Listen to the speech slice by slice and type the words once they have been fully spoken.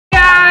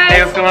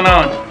Hey, what's going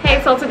on? Hey,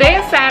 so today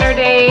is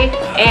Saturday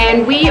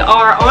and we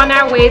are on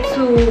our way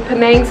to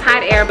Penang's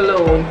hot air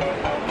balloon.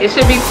 It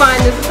should be fun.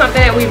 This is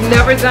something that we've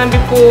never done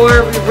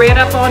before. We read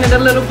up on it a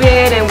little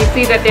bit and we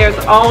see that there's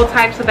all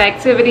types of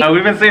activity.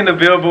 We've been seeing the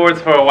billboards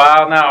for a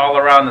while now all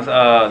around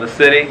the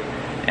city,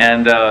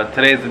 and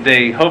today's the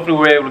day. Hopefully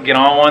we're able to get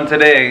on one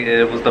today.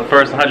 It was the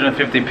first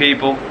 150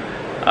 people.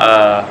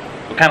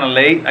 We're kind of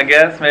late, I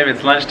guess. Maybe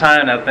it's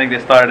lunchtime. I think they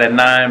started at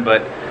 9,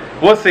 but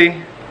we'll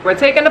see. We're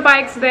taking the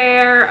bikes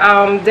there.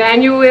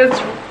 Daniel is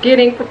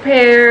getting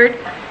prepared.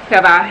 We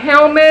have our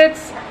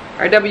helmets,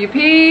 our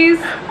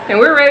WPs, and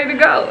we're ready to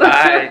go. All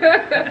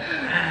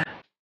right.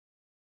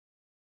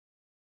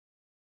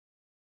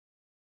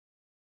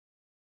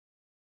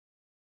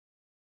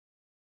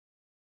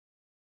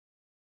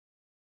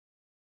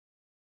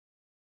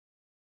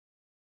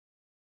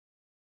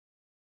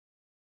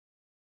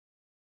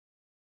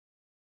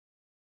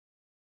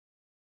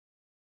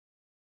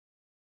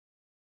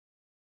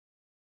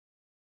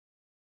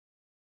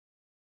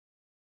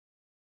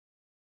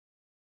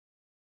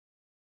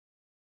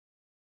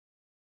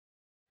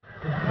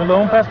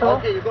 Balloon festival?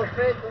 Okay, you go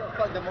straight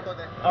to the motor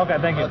there. Okay,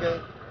 thank you.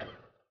 Okay.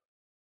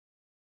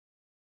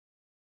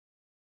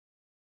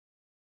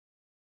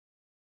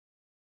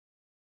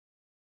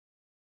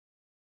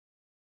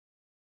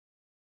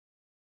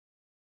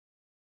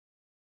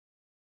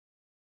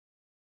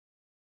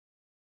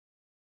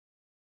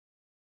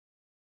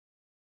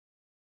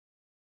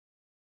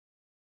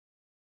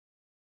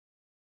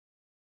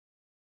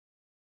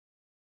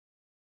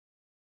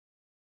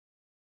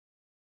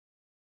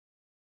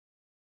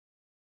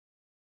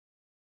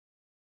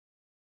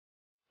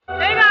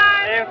 Hey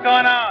guys! Hey, what's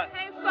going on?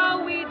 Hey, so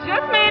we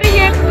just made it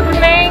here to the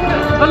Penang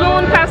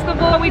Balloon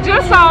Festival. We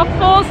just saw a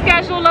full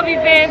schedule of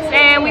events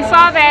and we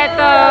saw that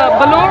the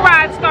balloon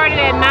ride started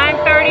at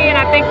 9:30 and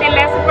I think they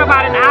lasted for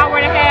about an hour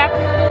and a half.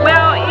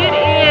 Well, it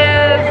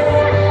is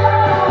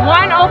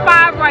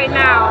 1:05 right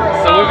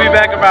now. So we'll be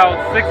back about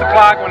 6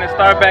 o'clock when it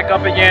starts back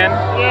up again.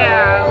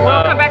 Yeah,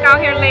 we'll come back out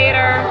here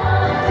later.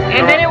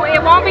 And then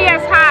it won't be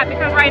as hot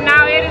because right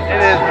now it is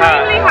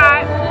extremely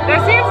hot.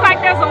 There seems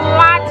like there's a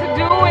lot to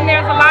do and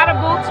there's a lot of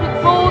booths with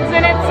foods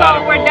in it,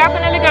 so we're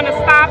definitely going to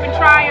stop and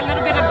try a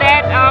little bit of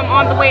that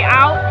on the way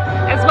out,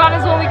 as well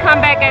as when we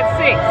come back at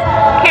 6.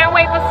 Can't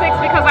wait for 6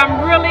 because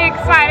I'm really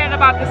excited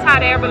about this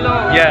hot air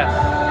balloon. Yes.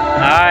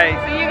 All right.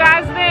 See you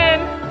guys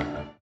then.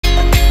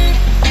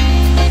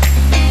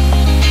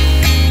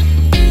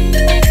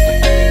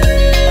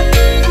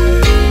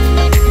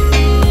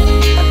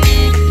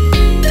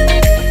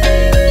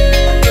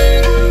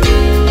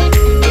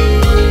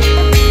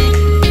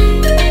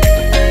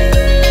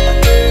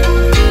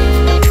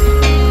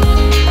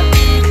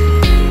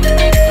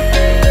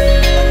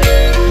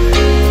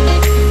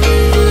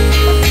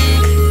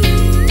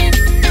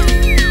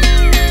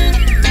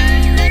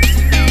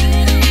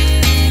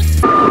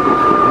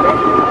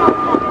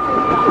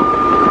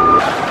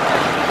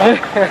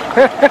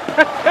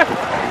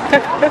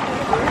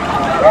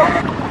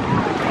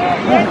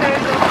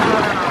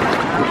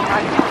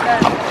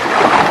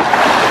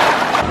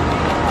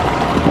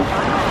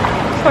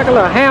 It's like a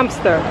little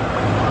hamster.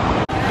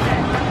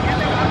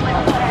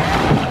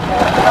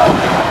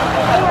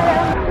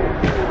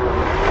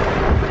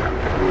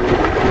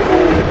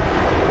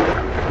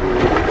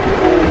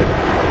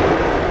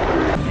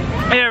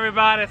 Hey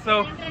everybody,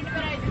 so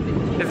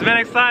it's been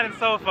exciting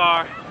so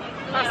far.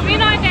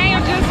 Sina and Daniel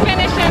just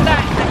finishing the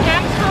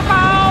hamster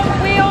ball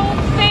wheel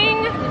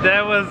thing.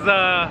 That was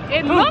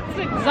it looks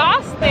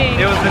exhausting.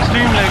 It was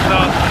extremely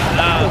exhausting.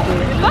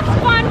 It looks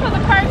fun for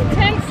the first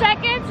 10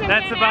 seconds and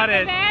that's then about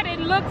after it. that it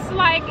looks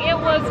like it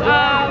was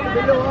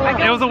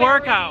it was a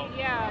workout.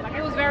 Yeah, like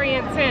it was very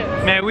intense.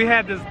 Man, we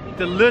had this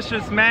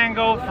delicious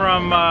mango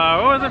from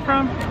where was it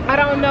from? I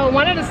don't know,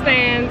 one of the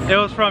stands. It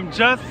was from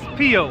Just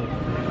Peel,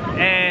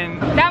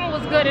 and that one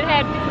was good. It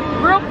had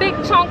real big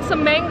chunks of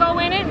mango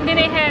in it, and then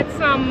it had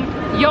some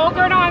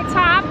yogurt on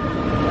top.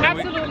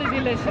 Absolutely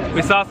delicious.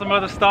 We saw some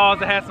other stalls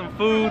that had some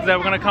foods that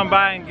we're gonna come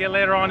by and get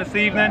later on this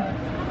evening.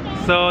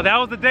 So that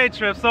was the day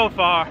trip so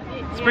far.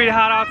 It's pretty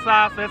hot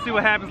outside, so let's see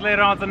what happens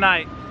later on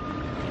tonight.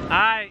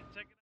 Alright,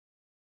 check it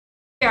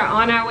out. We are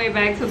on our way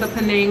back to the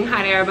Penang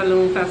Hot Air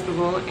Balloon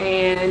Festival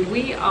and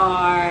we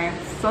are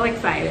so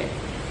excited.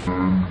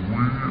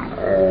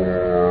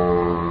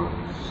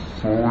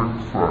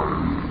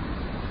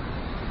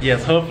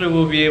 Yes, hopefully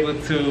we'll be able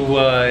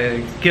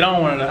to get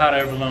on one of the hot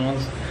air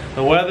balloons.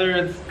 The weather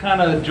is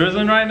kind of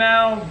drizzling right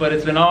now, but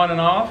it's been on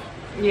and off.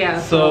 Yeah,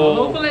 so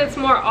hopefully it's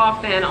more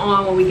off than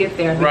on when we get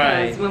there.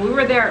 Because when we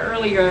were there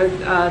earlier,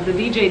 the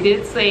DJ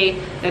did say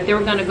that they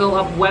were going to go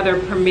up weather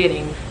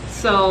permitting.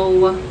 So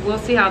we'll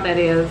see how that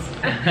is.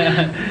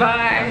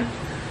 Bye.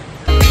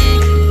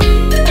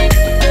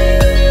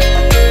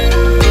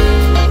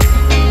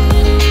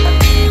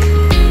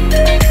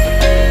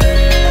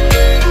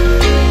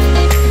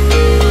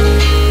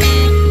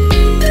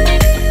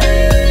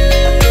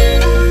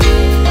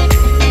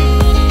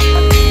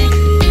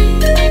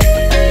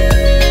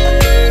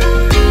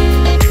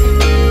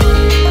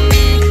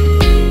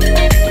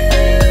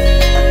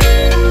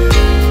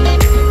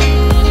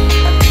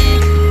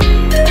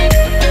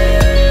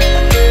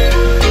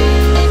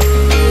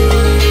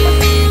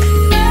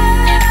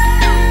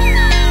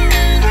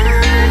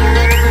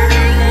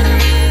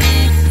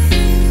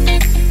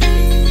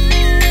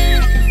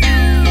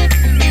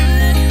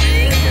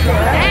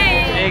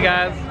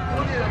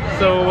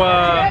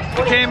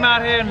 came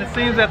out here and it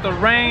seems that the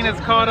rain has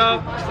caught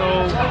up, so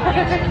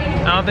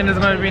I don't think there's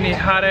going to be any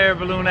hot air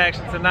balloon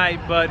action tonight,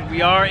 but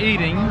we are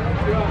eating. It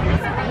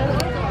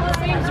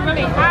seems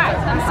really hot.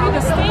 You see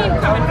the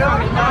steam coming from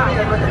it now.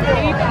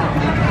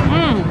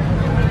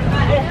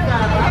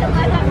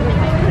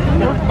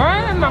 It's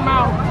burning in my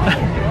mouth.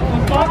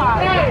 It's so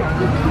hot.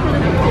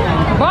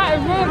 But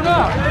it's really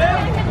good.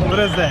 What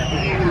is that?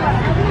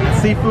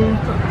 Seafood?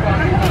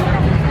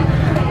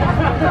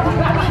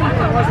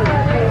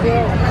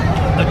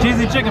 A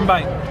cheesy chicken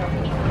bite,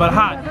 but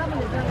hot.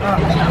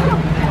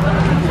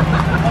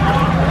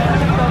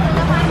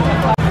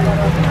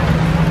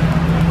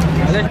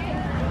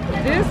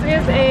 This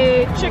is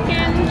a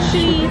chicken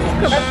cheese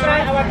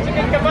kebab.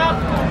 Chicken kebab.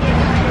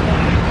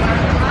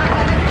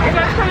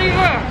 It's pretty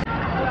good.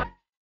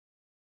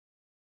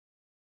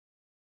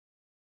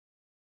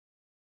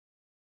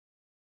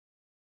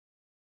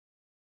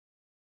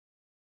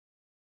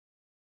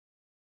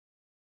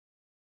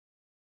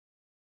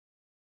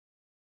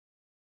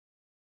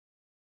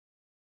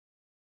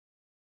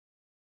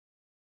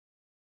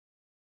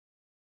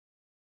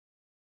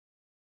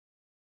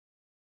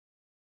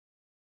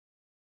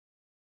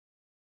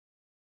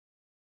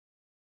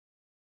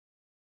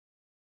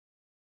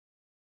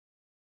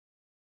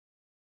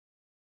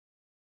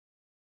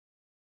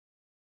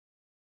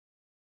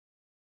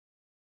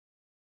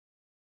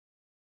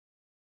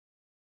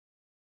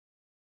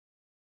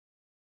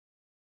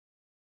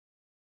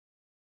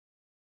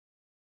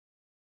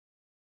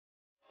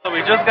 So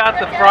we just got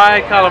the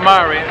fried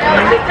calamari.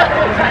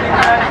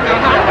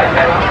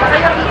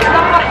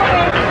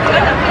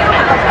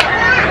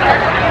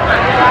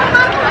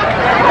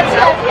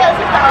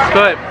 It's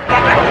good.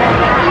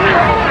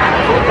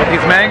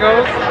 These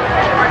mangoes,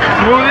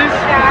 smoothies.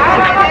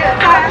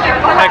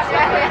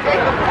 Excellent.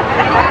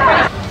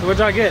 So what'd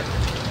y'all get?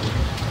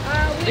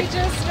 We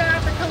just got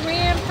the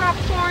Korean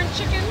popcorn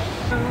chicken.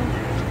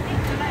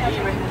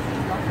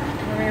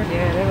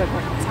 Yeah, they look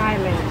like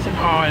Thailand chicken.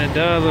 Oh, and it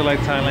does look like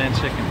Thailand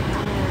chicken.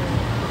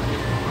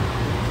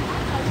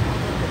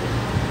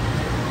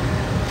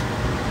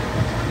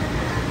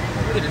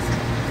 Look at this.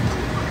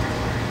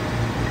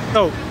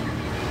 So,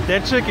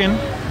 that chicken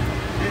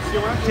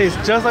tastes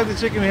just like the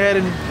chicken we had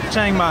in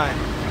Chiang Mai.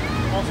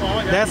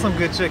 That's some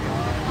good chicken.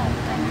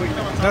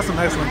 That's some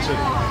excellent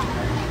chicken.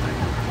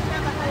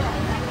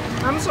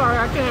 I'm sorry,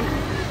 I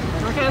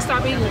can't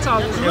stop eating the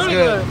talk. It's really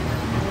good.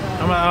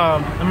 I'm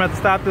gonna have to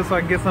stop this so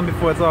I can get some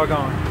before it's all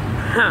gone.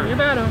 You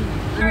better.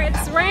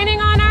 It's raining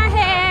on our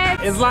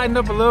heads. It's lighting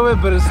up a little bit,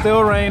 but it's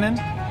still raining.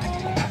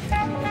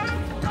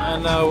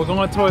 And we're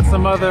going towards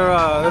some other,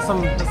 there's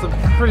a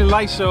pretty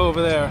light show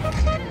over there.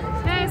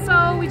 Okay,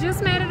 so we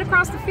just made it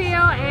across the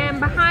field, and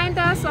behind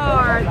us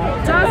are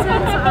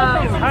dozens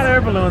of hot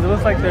air balloons. It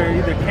looks like they're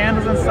either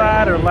candles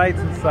inside or lights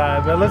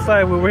inside. But it looks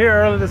like we were here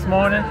early this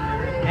morning,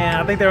 and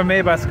I think they were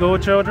made by school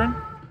children.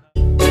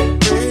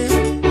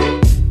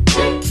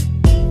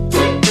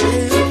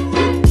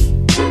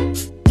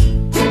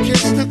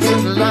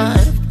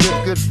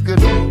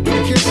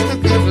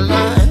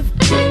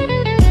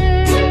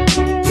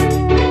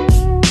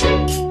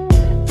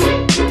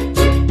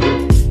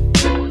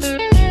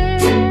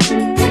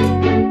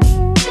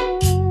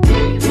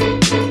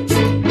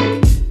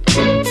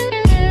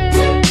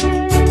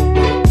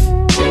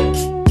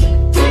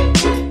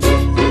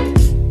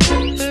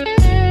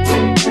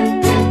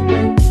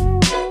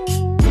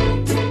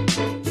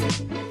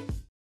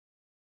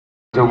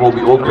 Will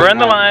be open We're in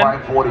the line.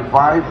 at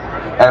 5:45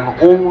 and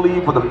only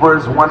for the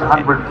first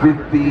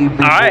 150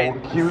 people. Alright,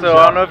 so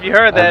I don't know if you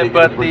heard that,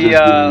 but the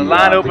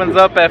line opens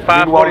up at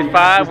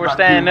 5:45. We're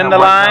standing in the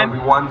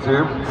line.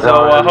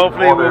 So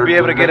hopefully we'll be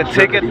able to get a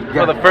ticket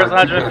for the first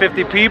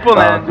 150 people,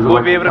 and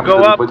we'll be able to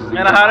go up in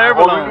a hot air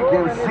balloon. You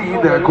can see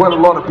there are quite a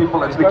lot of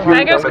people actually queuing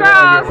Fingers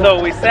crossed. up. So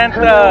we sent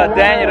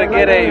Daniel to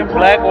get a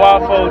black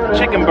waffle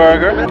chicken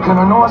burger. But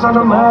I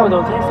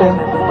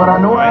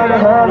know how to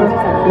have it.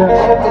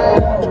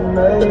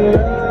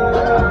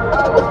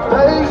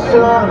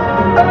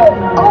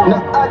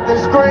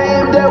 It's pretty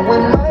good.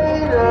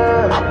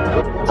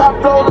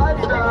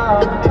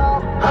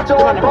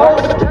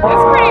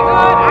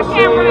 I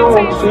can't really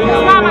taste it.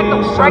 It's not like a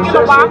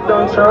regular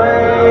waffle.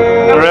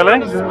 Really?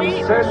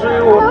 Sweet.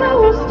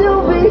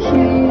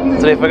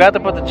 So they forgot to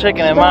put the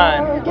chicken in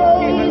mine. You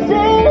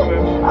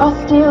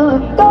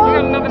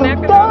got another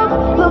napkin?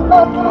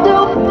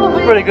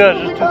 It's pretty good,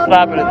 it's just too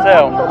sloppy to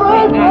tell.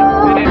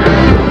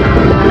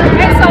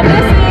 Okay, so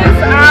this is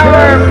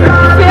our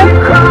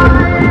 5th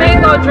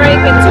mango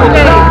drink in 2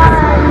 days.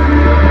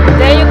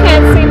 Then you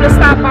can't seem to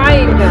stop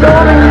buying them.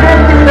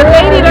 The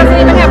lady doesn't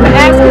even have to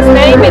ask his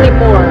name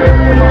anymore.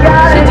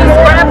 She just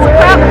grabs a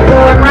cup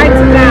and writes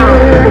it down.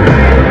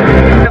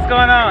 What's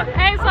going on?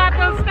 Hey, so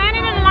after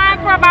standing in line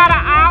for about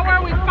an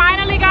hour, we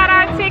finally got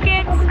our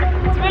tickets.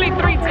 It's really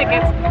 3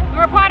 tickets. We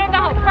were part of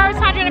the first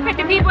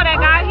 150 people that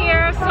got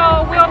here,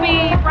 so we'll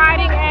be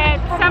riding at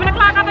 7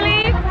 o'clock, I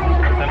believe.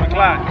 7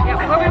 o'clock. Yeah,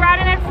 we'll be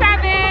riding at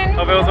 7.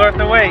 Hope it was worth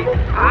the wait.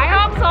 I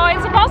hope so.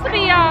 It's supposed to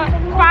be a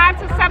 5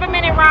 to 7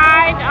 minute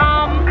ride.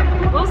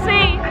 We'll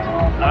see.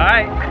 All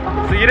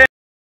right. See you there.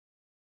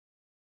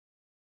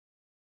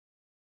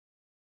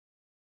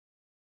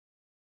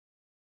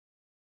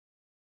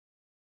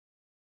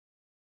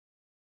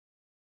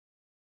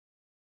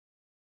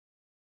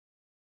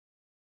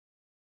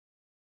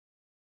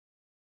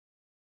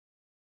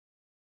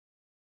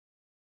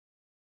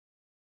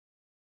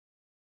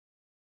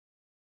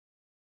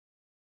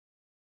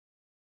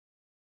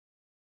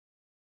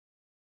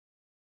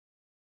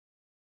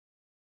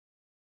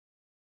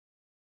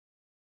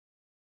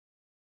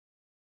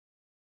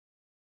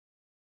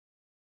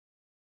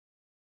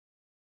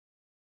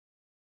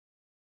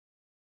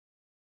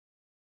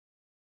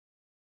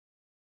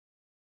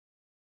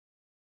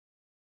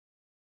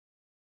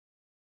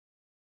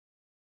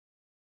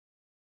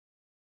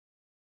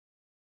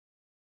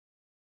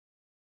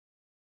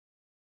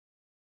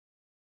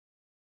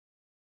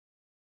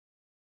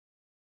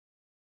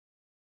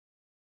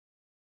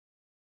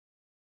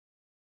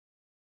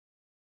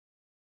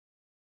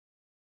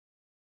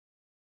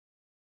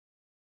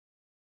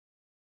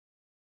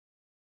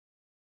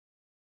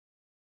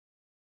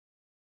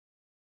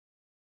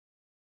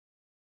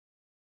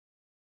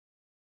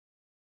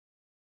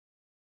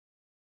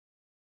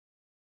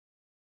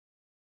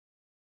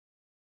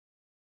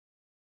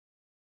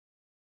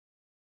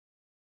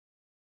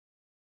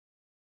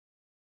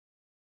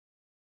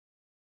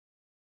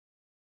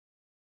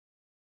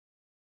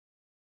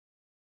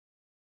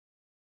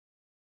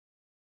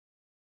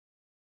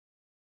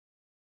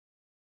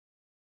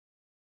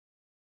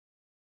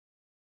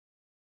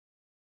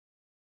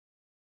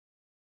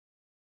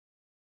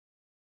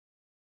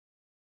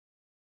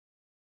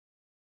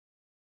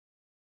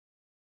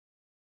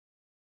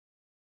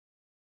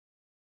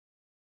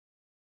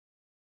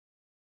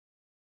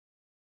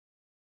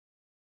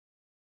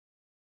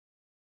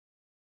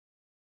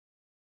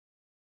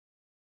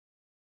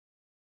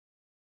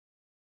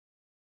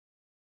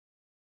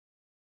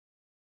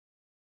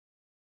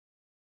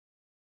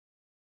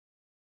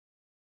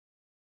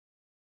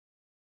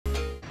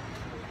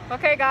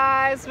 Okay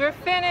guys, we're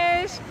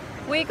finished.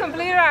 We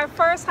completed our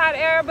first hot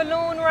air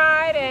balloon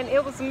ride and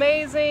it was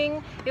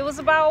amazing. It was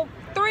about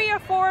 3 or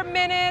 4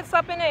 minutes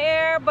up in the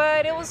air,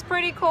 but it was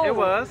pretty cool. It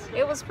was.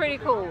 It was pretty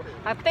cool.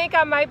 I think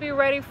I might be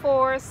ready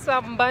for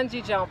some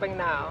bungee jumping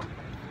now.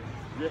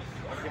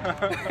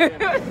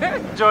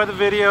 Enjoy the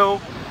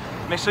video.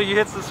 Make sure you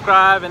hit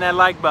subscribe and that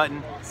like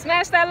button.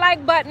 Smash that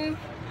like button.